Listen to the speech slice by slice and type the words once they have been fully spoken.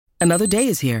Another day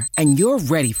is here, and you're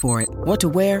ready for it. What to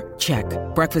wear? Check.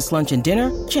 Breakfast, lunch, and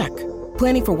dinner? Check.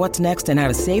 Planning for what's next and how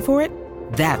to save for it?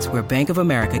 That's where Bank of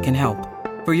America can help.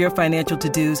 For your financial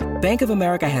to-dos, Bank of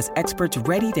America has experts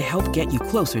ready to help get you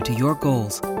closer to your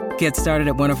goals. Get started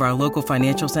at one of our local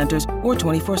financial centers or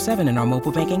 24/7 in our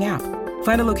mobile banking app.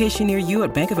 Find a location near you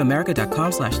at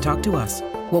bankofamerica.com/talktous.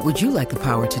 What would you like the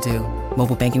power to do?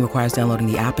 Mobile banking requires downloading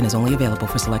the app and is only available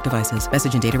for select devices.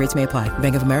 Message and data rates may apply.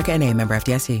 Bank of America N.A., member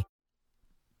FDIC.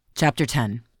 Chapter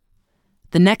 10.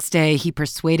 The next day, he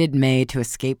persuaded May to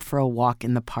escape for a walk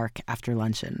in the park after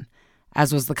luncheon.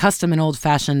 As was the custom in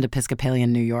old-fashioned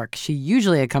Episcopalian New York, she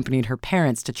usually accompanied her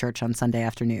parents to church on Sunday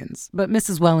afternoons, but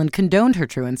Mrs. Welland condoned her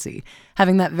truancy,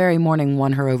 having that very morning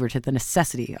won her over to the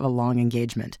necessity of a long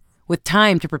engagement, with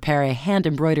time to prepare a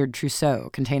hand-embroidered trousseau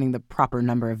containing the proper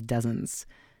number of dozens.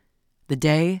 The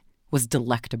day was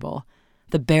delectable.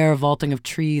 The bare vaulting of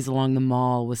trees along the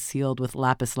mall was sealed with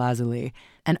lapis lazuli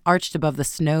and arched above the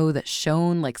snow that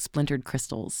shone like splintered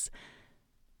crystals.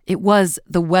 It was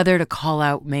the weather to call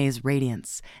out May's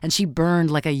radiance, and she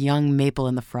burned like a young maple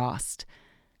in the frost.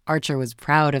 Archer was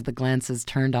proud of the glances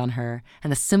turned on her, and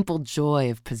the simple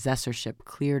joy of possessorship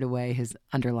cleared away his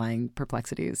underlying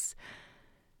perplexities.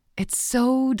 "It's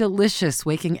so delicious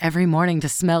waking every morning to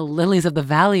smell lilies of the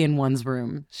valley in one's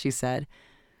room," she said.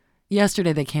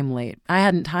 "Yesterday they came late. I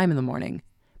hadn't time in the morning.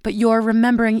 But your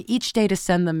remembering each day to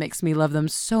send them makes me love them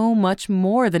so much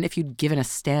more than if you'd given a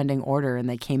standing order and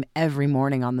they came every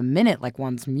morning on the minute like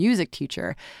one's music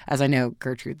teacher, as I know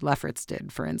Gertrude Lefferts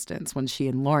did, for instance, when she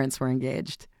and Lawrence were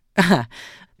engaged."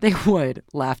 "They would,"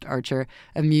 laughed Archer,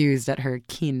 amused at her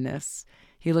keenness.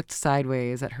 He looked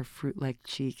sideways at her fruit-like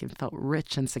cheek and felt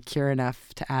rich and secure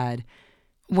enough to add,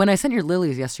 "When I sent your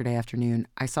lilies yesterday afternoon,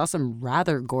 I saw some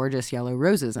rather gorgeous yellow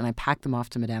roses and I packed them off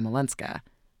to Madame Olenska.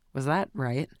 Was that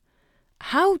right?"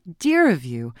 "How dear of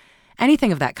you.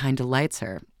 Anything of that kind delights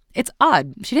her. It's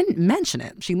odd. She didn't mention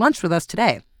it. She lunched with us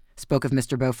today. Spoke of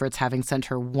Mr. Beaufort's having sent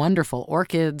her wonderful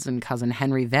orchids and cousin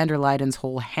Henry van der Luyden's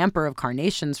whole hamper of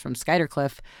carnations from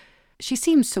Skuytercliff. She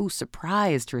seemed so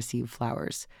surprised to receive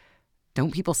flowers.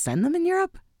 Don't people send them in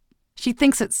Europe? She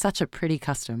thinks it's such a pretty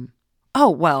custom." "Oh,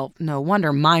 well, no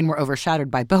wonder mine were overshadowed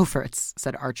by Beaufort's,"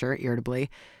 said Archer irritably.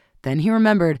 Then he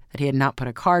remembered that he had not put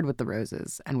a card with the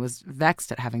roses and was vexed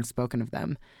at having spoken of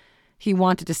them. He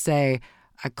wanted to say,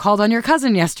 "I called on your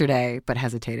cousin yesterday," but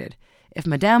hesitated. If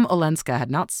Madame Olenska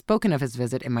had not spoken of his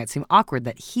visit, it might seem awkward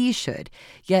that he should,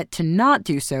 yet to not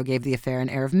do so gave the affair an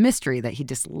air of mystery that he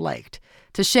disliked.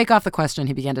 To shake off the question,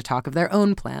 he began to talk of their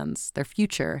own plans, their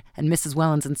future, and Mrs.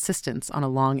 Welland's insistence on a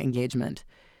long engagement.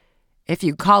 "If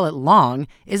you call it long,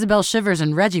 Isabel Shivers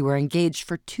and Reggie were engaged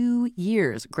for 2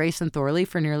 years, Grace and Thorley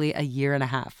for nearly a year and a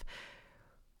half.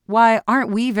 Why,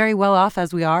 aren't we very well off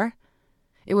as we are?"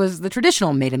 It was the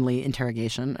traditional maidenly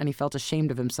interrogation, and he felt ashamed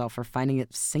of himself for finding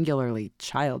it singularly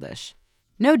childish.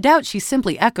 No doubt she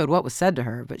simply echoed what was said to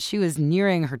her, but she was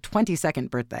nearing her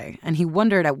 22nd birthday, and he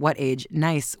wondered at what age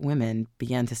nice women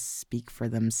began to speak for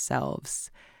themselves.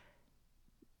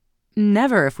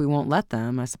 "Never if we won't let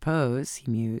them, I suppose,"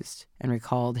 he mused, and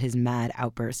recalled his mad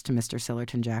outburst to Mr.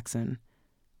 Sillerton Jackson.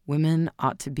 "Women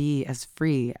ought to be as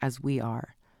free as we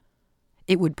are."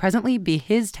 It would presently be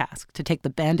his task to take the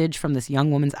bandage from this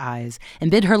young woman's eyes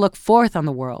and bid her look forth on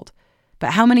the world.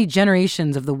 But how many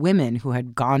generations of the women who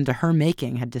had gone to her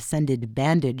making had descended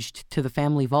bandaged to the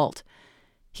family vault?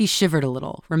 He shivered a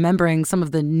little, remembering some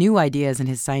of the new ideas in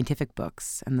his scientific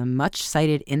books and the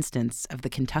much-cited instance of the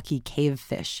Kentucky cave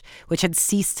fish, which had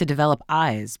ceased to develop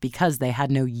eyes because they had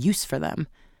no use for them.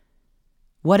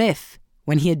 What if,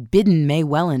 when he had bidden May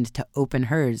Welland to open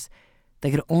hers,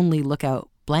 they could only look out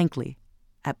blankly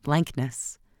at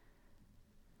blankness?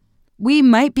 "We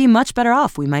might be much better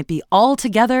off. We might be all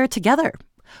together.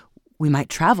 We might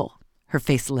travel." Her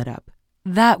face lit up.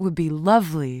 "That would be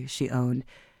lovely," she owned.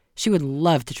 She would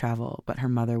love to travel, but her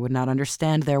mother would not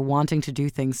understand their wanting to do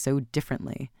things so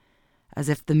differently. As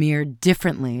if the mere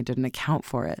differently didn't account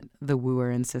for it, the wooer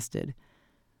insisted.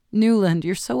 "Newland,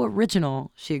 you're so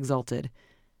original," she exulted.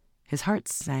 His heart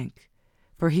sank,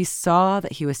 for he saw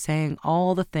that he was saying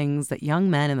all the things that young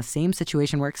men in the same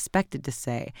situation were expected to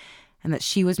say, and that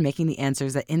she was making the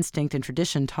answers that instinct and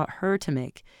tradition taught her to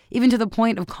make, even to the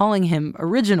point of calling him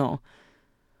original.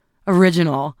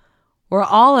 Original! We're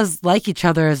all as like each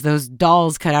other as those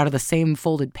dolls cut out of the same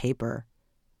folded paper.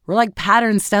 We're like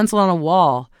patterns stenciled on a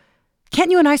wall.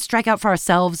 Can't you and I strike out for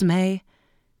ourselves, May?"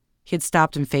 He had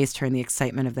stopped and faced her in the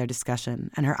excitement of their discussion,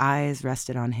 and her eyes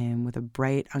rested on him with a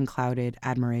bright, unclouded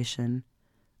admiration.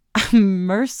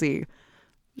 "Mercy.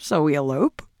 Shall we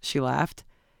elope?" she laughed.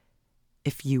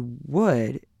 "If you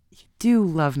would, you do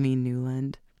love me,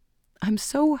 Newland." I'm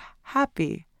so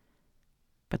happy.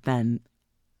 But then,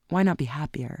 why not be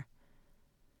happier?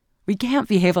 We can't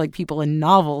behave like people in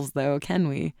novels, though, can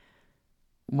we?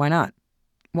 Why not?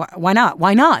 Why not?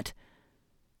 Why not?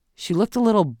 She looked a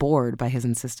little bored by his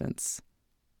insistence.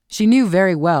 She knew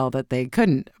very well that they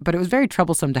couldn't, but it was very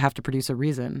troublesome to have to produce a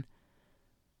reason.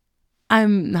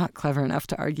 I'm not clever enough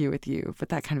to argue with you, but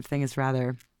that kind of thing is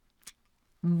rather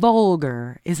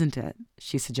vulgar, isn't it?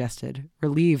 She suggested,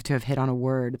 relieved to have hit on a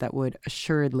word that would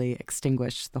assuredly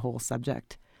extinguish the whole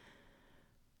subject.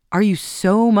 Are you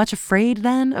so much afraid,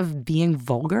 then, of being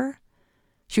vulgar?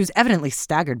 She was evidently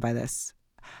staggered by this.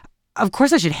 Of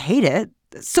course I should hate it.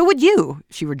 So would you,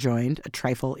 she rejoined, a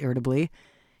trifle irritably.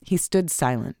 He stood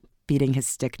silent, beating his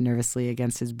stick nervously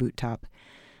against his boot top,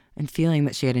 and feeling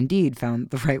that she had indeed found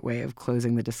the right way of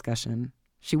closing the discussion.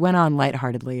 She went on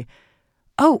lightheartedly.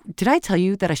 Oh, did I tell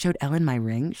you that I showed Ellen my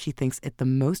ring? She thinks it the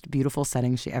most beautiful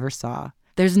setting she ever saw.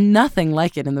 There's nothing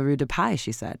like it in the Rue de Paix,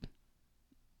 she said.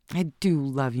 I do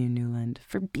love you, Newland,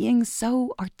 for being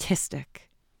so artistic.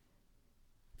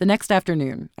 The next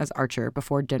afternoon, as Archer,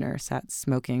 before dinner, sat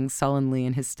smoking sullenly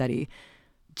in his study,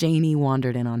 Janie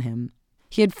wandered in on him.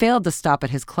 He had failed to stop at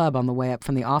his club on the way up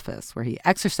from the office, where he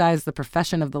exercised the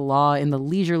profession of the law in the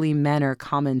leisurely manner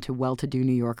common to well-to-do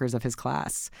New Yorkers of his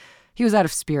class. He was out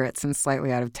of spirits and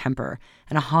slightly out of temper,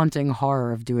 and a haunting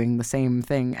horror of doing the same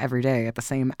thing every day at the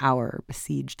same hour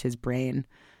besieged his brain.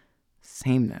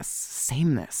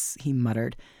 Sameness, he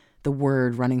muttered, the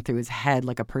word running through his head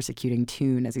like a persecuting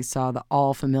tune as he saw the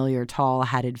all-familiar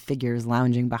tall-hatted figures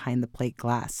lounging behind the plate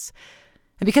glass.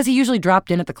 And because he usually dropped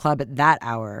in at the club at that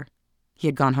hour, he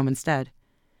had gone home instead.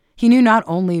 He knew not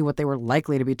only what they were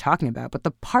likely to be talking about, but the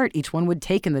part each one would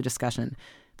take in the discussion.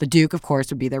 The Duke, of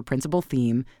course, would be their principal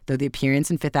theme, though the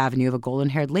appearance in Fifth Avenue of a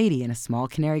golden-haired lady in a small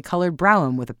canary-colored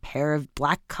brougham with a pair of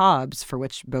black cobs, for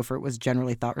which Beaufort was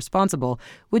generally thought responsible,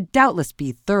 would doubtless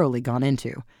be thoroughly gone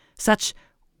into. Such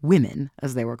women,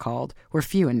 as they were called, were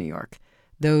few in New York.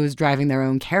 Those driving their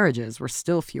own carriages were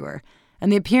still fewer,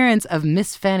 and the appearance of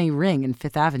Miss Fanny Ring in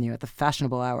Fifth Avenue at the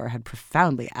fashionable hour had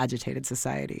profoundly agitated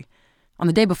society. On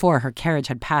the day before, her carriage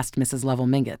had passed Mrs. Lovell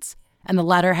Mingott's, and the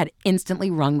latter had instantly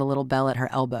rung the little bell at her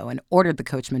elbow and ordered the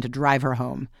coachman to drive her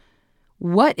home.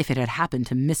 What if it had happened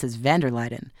to Mrs. van der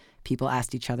Luyden? People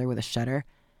asked each other with a shudder.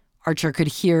 Archer could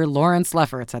hear Lawrence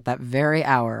Lefferts at that very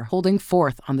hour holding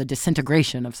forth on the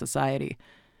disintegration of society.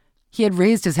 He had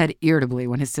raised his head irritably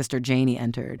when his sister Janie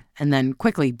entered, and then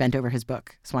quickly bent over his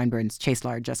book, Swinburne's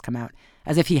Chastelard just come out,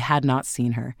 as if he had not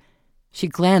seen her. She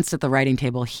glanced at the writing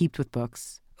table heaped with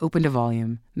books, opened a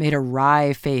volume, made a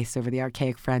wry face over the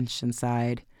archaic French, and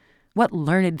sighed. What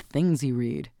learned things you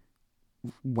read.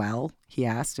 Well, he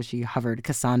asked as she hovered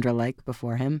Cassandra-like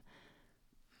before him.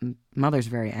 Mother's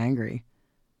very angry.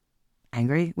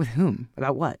 Angry? With whom?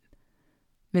 About what?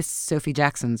 Miss Sophie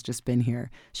Jackson's just been here.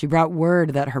 She brought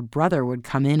word that her brother would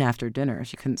come in after dinner.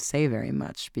 She couldn't say very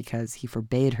much because he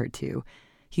forbade her to.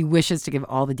 He wishes to give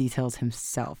all the details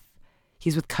himself.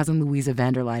 He's with Cousin Louisa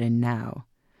van der Luyden now.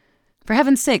 For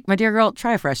heaven's sake, my dear girl,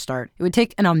 try a fresh start. It would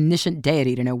take an omniscient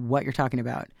deity to know what you're talking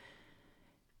about.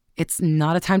 It's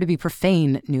not a time to be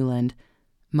profane, Newland.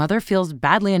 Mother feels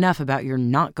badly enough about your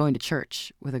not going to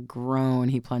church. With a groan,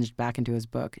 he plunged back into his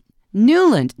book.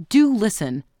 Newland, do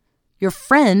listen. Your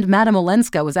friend, Madame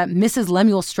Olenska, was at Mrs.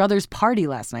 Lemuel Struthers' party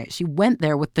last night. She went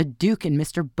there with the Duke and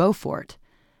Mr. Beaufort.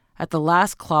 At the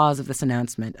last clause of this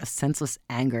announcement, a senseless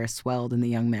anger swelled in the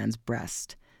young man's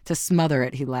breast. To smother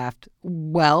it, he laughed.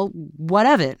 Well, what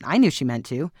of it? I knew she meant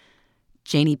to.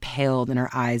 Janie paled and her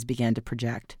eyes began to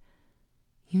project.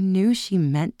 You knew she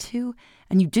meant to,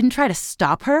 and you didn't try to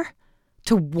stop her?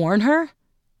 To warn her?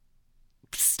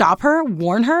 Stop her?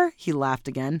 Warn her? He laughed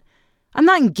again. I'm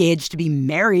not engaged to be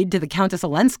married to the Countess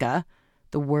Olenska.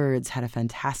 The words had a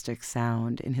fantastic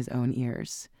sound in his own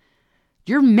ears.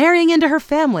 You're marrying into her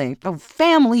family. Oh,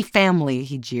 family,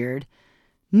 he jeered.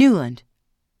 Newland,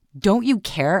 don't you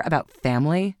care about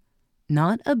family?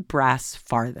 Not a brass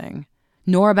farthing.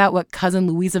 Nor about what Cousin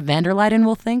Louisa van der Luyden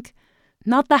will think?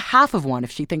 Not the half of one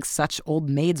if she thinks such old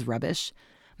maid's rubbish.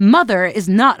 Mother is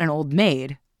not an old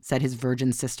maid, said his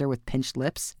virgin sister with pinched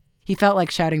lips. He felt like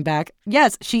shouting back,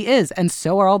 yes, she is, and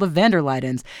so are all the van der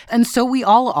Luydens, and so we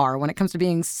all are when it comes to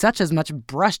being such as much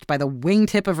brushed by the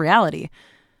wingtip of reality.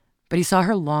 But he saw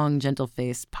her long, gentle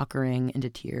face puckering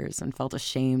into tears and felt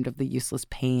ashamed of the useless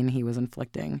pain he was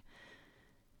inflicting.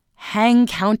 Hang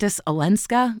Countess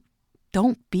Olenska?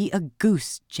 Don't be a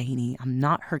goose, Janie. I'm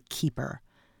not her keeper.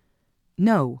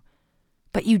 No,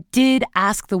 but you did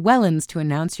ask the Wellens to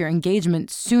announce your engagement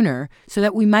sooner so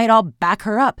that we might all back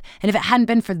her up, and if it hadn't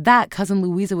been for that, Cousin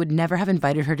Louisa would never have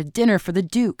invited her to dinner for the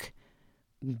Duke.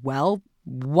 Well,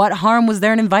 what harm was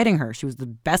there in inviting her? She was the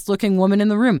best-looking woman in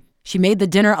the room. She made the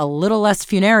dinner a little less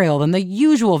funereal than the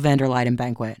usual van der Luyden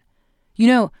banquet. You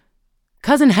know,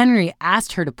 Cousin Henry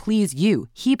asked her to please you.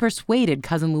 He persuaded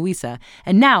Cousin Louisa,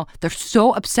 and now they're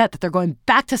so upset that they're going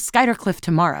back to Skuytercliff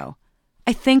tomorrow.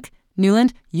 I think,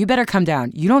 Newland, you better come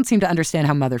down. You don't seem to understand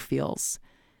how Mother feels."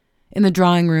 In the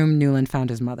drawing room, Newland found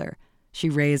his mother. She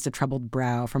raised a troubled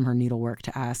brow from her needlework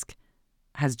to ask,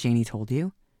 "Has Janie told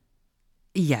you?"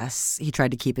 "Yes," he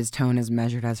tried to keep his tone as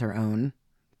measured as her own,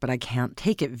 "but I can't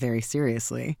take it very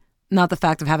seriously. Not the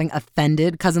fact of having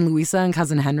offended Cousin Louisa and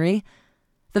Cousin Henry.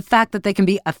 The fact that they can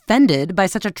be offended by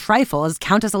such a trifle as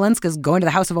Countess Olenska's going to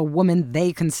the house of a woman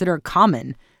they consider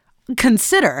common.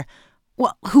 Consider?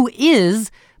 Well, who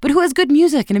is, but who has good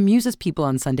music and amuses people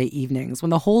on Sunday evenings when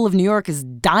the whole of New York is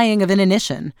dying of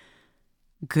inanition.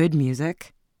 Good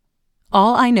music?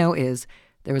 All I know is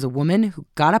there was a woman who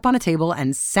got up on a table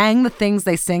and sang the things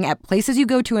they sing at places you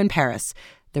go to in Paris.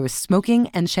 There was smoking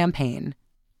and champagne.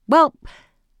 Well,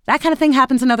 that kind of thing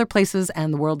happens in other places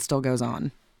and the world still goes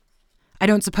on. I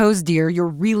don't suppose, dear, you're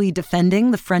really defending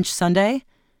the French Sunday?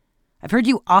 I've heard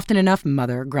you often enough,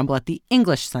 Mother, grumble at the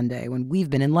English Sunday when we've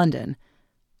been in London.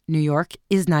 New York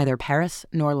is neither Paris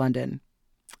nor London."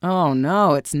 "Oh,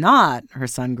 no, it's not," her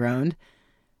son groaned.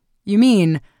 "You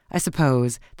mean, I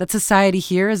suppose, that society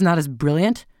here is not as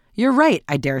brilliant? You're right,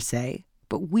 I dare say.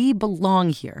 But we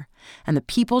belong here, and the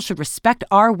people should respect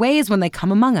our ways when they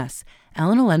come among us.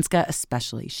 Ellen Olenska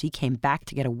especially. She came back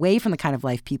to get away from the kind of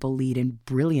life people lead in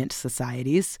brilliant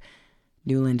societies."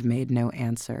 Newland made no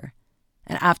answer,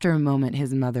 and after a moment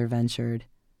his mother ventured,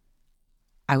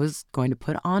 "I was going to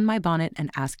put on my bonnet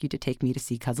and ask you to take me to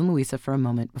see Cousin Louisa for a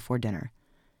moment before dinner."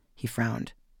 He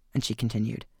frowned, and she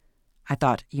continued, "I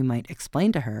thought you might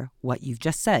explain to her what you've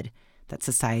just said, that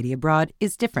society abroad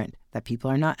is different, that people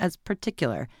are not as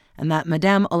particular, and that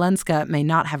Madame Olenska may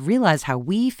not have realized how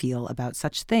we feel about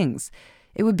such things.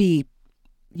 It would be,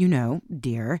 you know,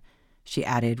 dear," she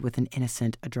added with an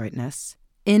innocent adroitness,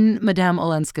 "in Madame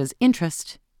Olenska's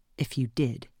interest, if you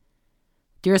did."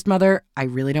 "Dearest Mother, I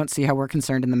really don't see how we're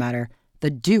concerned in the matter. The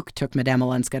Duke took Madame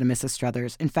Olenska to Mrs.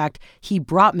 Struthers. In fact, he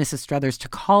brought Mrs. Struthers to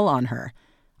call on her.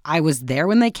 I was there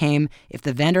when they came. If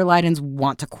the van der Luydens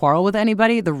want to quarrel with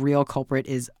anybody, the real culprit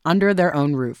is under their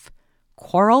own roof."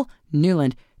 "Quarrel?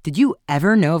 Newland, did you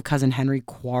ever know of Cousin Henry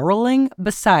quarreling?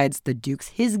 Besides, the Duke's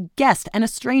his guest, and a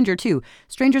stranger, too.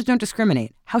 Strangers don't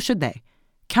discriminate. How should they?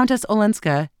 Countess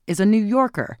Olenska is a New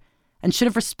Yorker, and should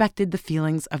have respected the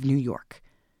feelings of New York."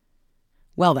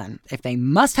 "Well then, if they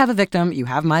must have a victim, you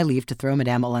have my leave to throw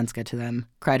Madame Olenska to them,"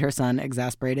 cried her son,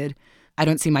 exasperated. "I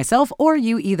don't see myself or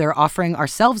you either offering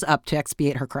ourselves up to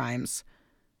expiate her crimes."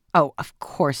 "Oh, of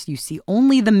course you see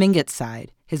only the Mingott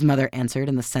side," his mother answered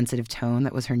in the sensitive tone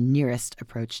that was her nearest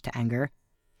approach to anger.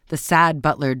 The sad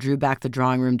butler drew back the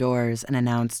drawing-room doors and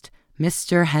announced,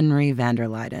 "Mr. Henry van der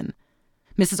Luyden."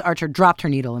 Mrs. Archer dropped her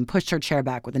needle and pushed her chair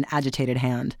back with an agitated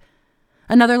hand.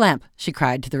 "Another lamp," she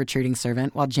cried to the retreating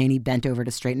servant, while Janie bent over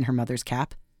to straighten her mother's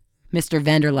cap. Mr.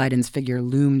 van der Luyden's figure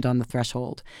loomed on the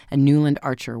threshold, and Newland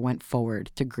Archer went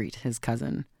forward to greet his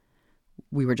cousin.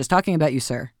 "We were just talking about you,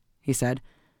 sir," he said.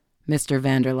 Mr.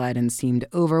 van der Luyden seemed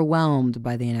overwhelmed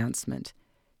by the announcement.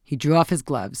 He drew off his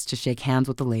gloves to shake hands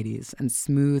with the ladies and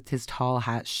smoothed his tall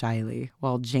hat shyly,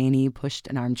 while Janie pushed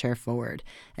an armchair forward,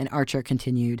 and Archer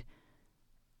continued,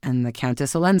 "And the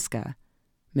Countess Olenska?"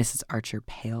 Mrs. Archer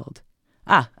paled.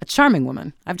 "Ah, a charming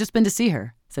woman. I've just been to see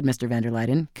her," said Mr. van der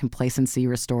Luyden, complacency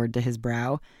restored to his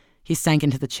brow. He sank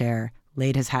into the chair,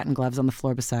 laid his hat and gloves on the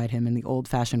floor beside him in the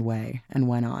old-fashioned way, and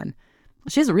went on.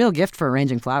 "She has a real gift for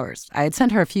arranging flowers. I had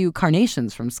sent her a few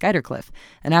carnations from Skuytercliff,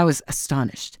 and I was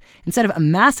astonished. Instead of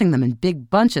amassing them in big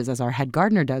bunches as our head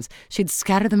gardener does, she'd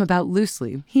scatter them about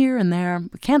loosely, here and there.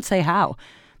 I can't say how.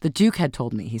 The Duke had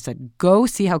told me. He said, 'Go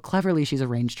see how cleverly she's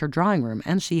arranged her drawing room,'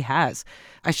 and she has.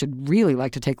 I should really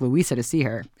like to take Louisa to see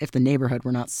her, if the neighborhood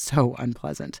were not so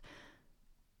unpleasant."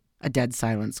 A dead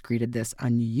silence greeted this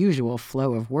unusual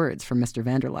flow of words from Mr.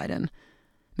 van der Luyden.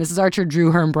 Mrs. Archer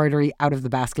drew her embroidery out of the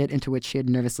basket into which she had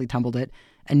nervously tumbled it,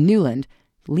 and Newland,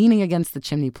 leaning against the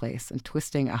chimney place and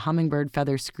twisting a hummingbird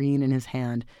feather screen in his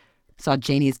hand, saw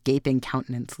Janie's gaping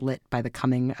countenance lit by the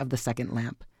coming of the second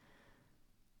lamp.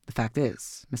 "The fact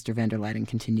is," Mr. van der Luyden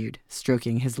continued,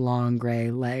 stroking his long gray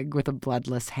leg with a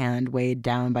bloodless hand weighed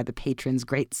down by the patron's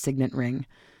great signet ring,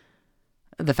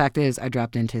 "the fact is, I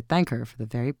dropped in to thank her for the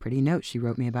very pretty note she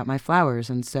wrote me about my flowers,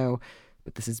 and so,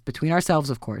 but this is between ourselves,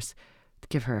 of course, to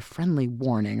give her a friendly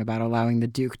warning about allowing the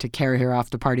Duke to carry her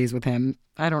off to parties with him.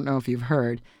 I don't know if you've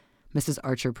heard." Mrs.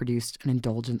 Archer produced an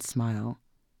indulgent smile.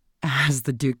 "Has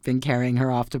the Duke been carrying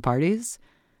her off to parties?"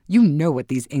 You know what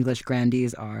these English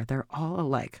grandees are. They're all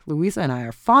alike. Louisa and I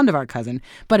are fond of our cousin,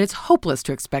 but it's hopeless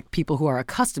to expect people who are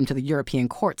accustomed to the European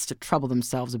courts to trouble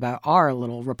themselves about our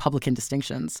little Republican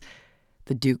distinctions.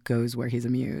 The Duke goes where he's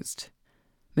amused.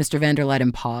 Mr. van der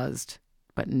Luyden paused,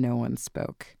 but no one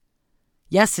spoke.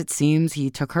 Yes, it seems he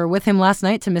took her with him last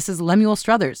night to Mrs. Lemuel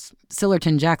Struthers.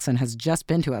 Sillerton Jackson has just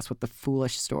been to us with the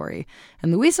foolish story,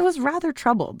 and Louisa was rather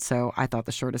troubled, so I thought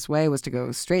the shortest way was to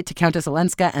go straight to Countess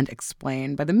Olenska and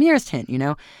explain, by the merest hint,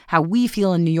 how we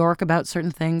feel in New York about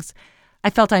certain things. I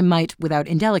felt I might without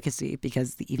indelicacy,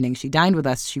 because the evening she dined with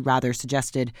us, she rather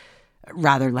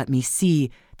let me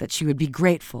see that she would be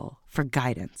grateful for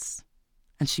guidance.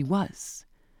 And she was.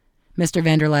 Mr.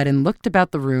 van der Luyden looked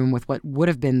about the room with what would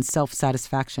have been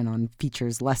self-satisfaction on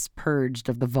features less purged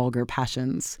of the vulgar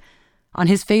passions. On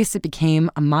his face it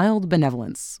became a mild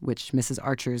benevolence, which Mrs.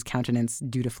 Archer's countenance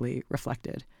dutifully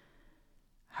reflected.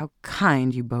 "How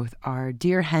kind you both are,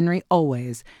 dear Henry,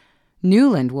 always.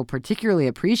 Newland will particularly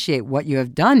appreciate what you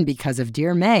have done because of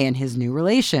dear May and his new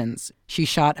relations." She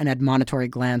shot an admonitory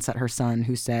glance at her son,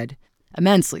 who said,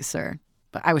 "Immensely, sir.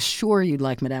 But I was sure you'd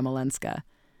like Madame Olenska."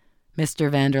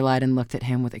 Mr. van der Luyden looked at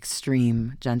him with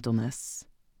extreme gentleness.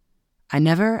 "I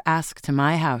never ask to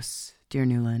my house, dear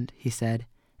Newland," he said,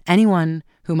 "anyone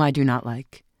whom I do not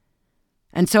like.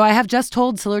 And so I have just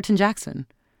told Sillerton Jackson."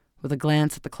 With a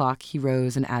glance at the clock, he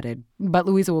rose and added, "But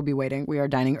Louisa will be waiting. We are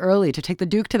dining early to take the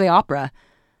Duke to the opera."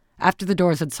 After the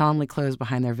doors had solemnly closed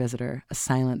behind their visitor, a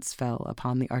silence fell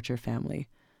upon the Archer family.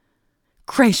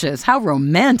 "Gracious, how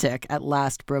romantic!" at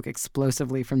last broke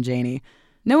explosively from Janey.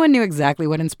 No one knew exactly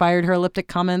what inspired her elliptic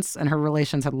comments, and her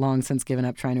relations had long since given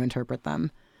up trying to interpret them.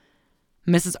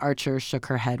 Mrs. Archer shook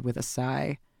her head with a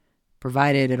sigh.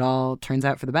 "Provided it all turns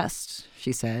out for the best,"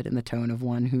 she said, in the tone of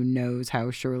one who knows how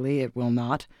surely it will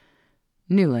not.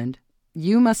 "Newland,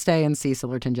 you must stay and see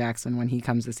Sillerton Jackson when he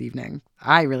comes this evening.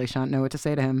 I really shan't know what to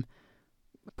say to him."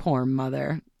 "Poor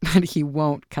mother, but he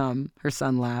won't come," her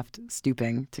son laughed,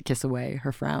 stooping to kiss away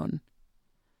her frown.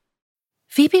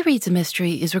 Phoebe Reads a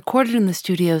Mystery is recorded in the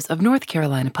studios of North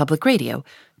Carolina Public Radio,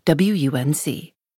 WUNC.